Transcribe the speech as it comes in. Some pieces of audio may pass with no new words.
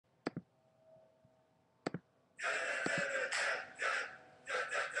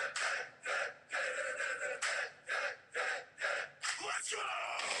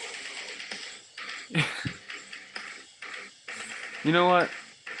You know what?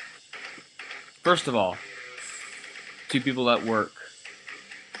 First of all, two people at work.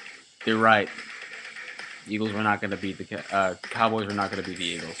 They're right. Eagles were not going to beat the Cowboys were not going to beat the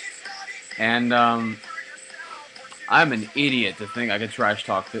Eagles. And I'm an idiot to think I could trash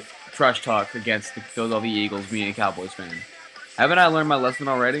talk against the Philadelphia Eagles being a Cowboys fan. Haven't I learned my lesson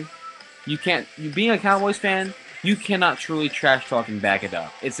already? You can't. You being a Cowboys fan, you cannot truly trash talk and back it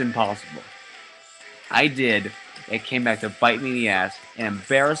up. It's impossible. I did. It came back to bite me in the ass, and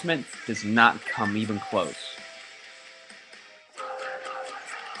embarrassment does not come even close.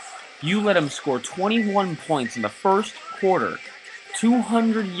 You let him score 21 points in the first quarter,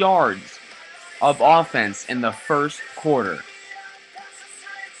 200 yards of offense in the first quarter.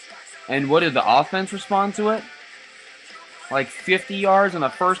 And what did the offense respond to it? Like 50 yards in the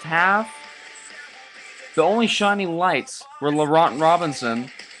first half? The only shining lights were Laurent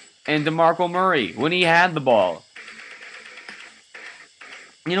Robinson and DeMarco Murray when he had the ball.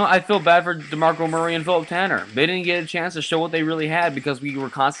 You know, I feel bad for DeMarco Murray and Philip Tanner. They didn't get a chance to show what they really had because we were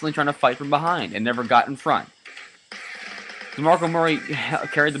constantly trying to fight from behind and never got in front. DeMarco Murray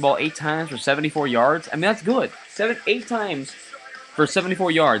carried the ball 8 times for 74 yards. I mean, that's good. 8 times for 74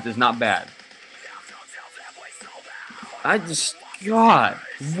 yards is not bad. God,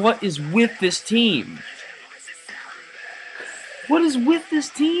 what is with this team? What is with this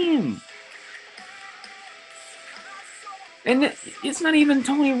team? And it's not even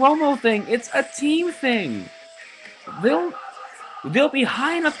Tony Romo thing. It's a team thing. They'll be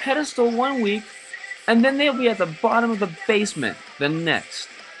high on a pedestal one week, and then they'll be at the bottom of the basement the next.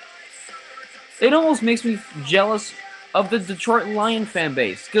 It almost makes me jealous of the Detroit Lion fan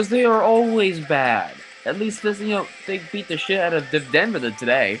base because they are always bad. At least this, they beat the shit out of Denver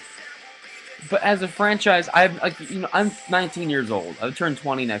today. But as a franchise, I'm 19 years old. I'll turn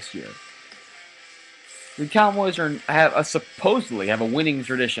 20 next year. The Cowboys supposedly have a winning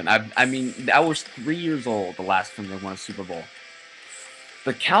tradition. I was 3 years old the last time they won a Super Bowl.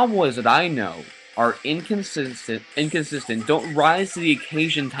 The Cowboys that I know are inconsistent, don't rise to the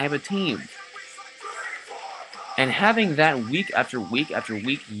occasion type of team. And having that week after week after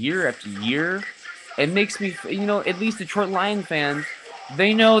week, year after year, it makes me, at least Detroit Lion fans,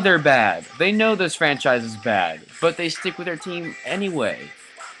 they know they're bad. They know this franchise is bad, but they stick with their team anyway.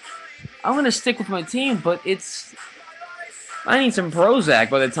 I'm going to stick with my team, but I need some Prozac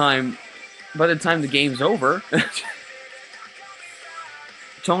by the time the game's over.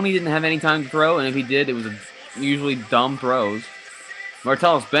 Tony didn't have any time to throw, and if he did, it was usually dumb throws.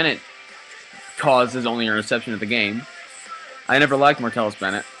 Martellus Bennett caused his only interception of the game. I never liked Martellus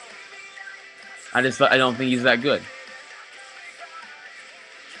Bennett. I don't think he's that good.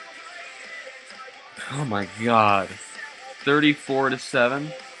 Oh my God.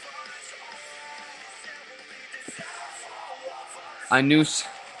 34-7. I knew.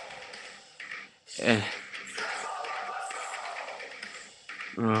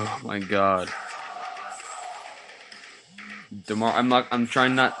 Oh my God. I'm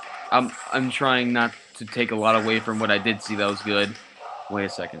trying not to take a lot away from what I did see that was good. Wait a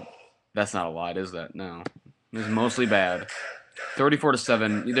second. That's not a lot, is that? No. It's mostly bad.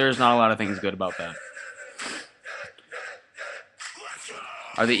 34-7. There's not a lot of things good about that.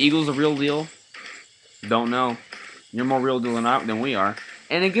 Are the Eagles a real deal? Don't know. You're more real deal than we are.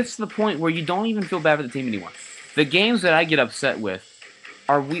 And it gets to the point where you don't even feel bad for the team anymore. The games that I get upset with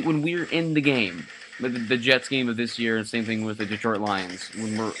are when we're in the game. The Jets game of this year, and same thing with the Detroit Lions.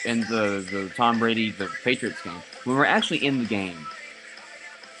 When we're in the Tom Brady, the Patriots game. When we're actually in the game.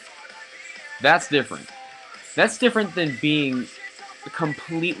 That's different. That's different than being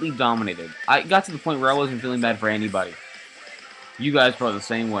completely dominated. I got to the point where I wasn't feeling bad for anybody. You guys felt the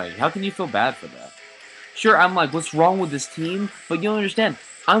same way. How can you feel bad for that? Sure, I'm like, what's wrong with this team? But you don't understand.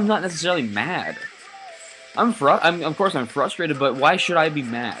 I'm not necessarily mad. Of course I'm frustrated, but why should I be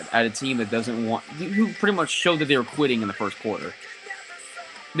mad at a team that doesn't want... Who pretty much showed that they were quitting in the first quarter.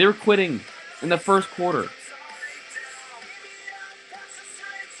 They were quitting in the first quarter.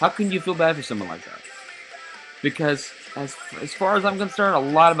 How can you feel bad for someone like that? Because, as far as I'm concerned, a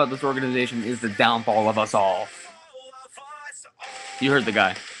lot about this organization is the downfall of us all. You heard the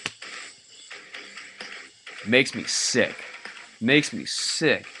guy. Makes me sick. Makes me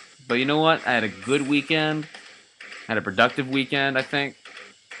sick. But you know what? I had a good weekend. Had a productive weekend, I think.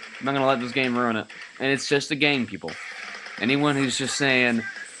 I'm not going to let this game ruin it. And it's just a game, people. Anyone who's just saying,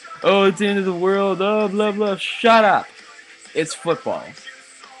 oh, it's the end of the world, oh, blah, blah, shut up. It's football.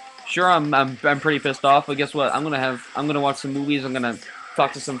 Sure, I'm pretty pissed off, but guess what? I'm gonna watch some movies, I'm gonna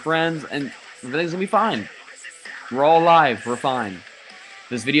talk to some friends, and everything's gonna be fine. We're all alive, we're fine.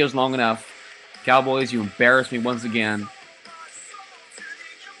 This video's long enough. Cowboys, you embarrassed me once again.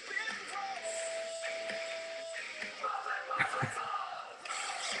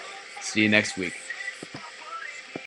 See you next week.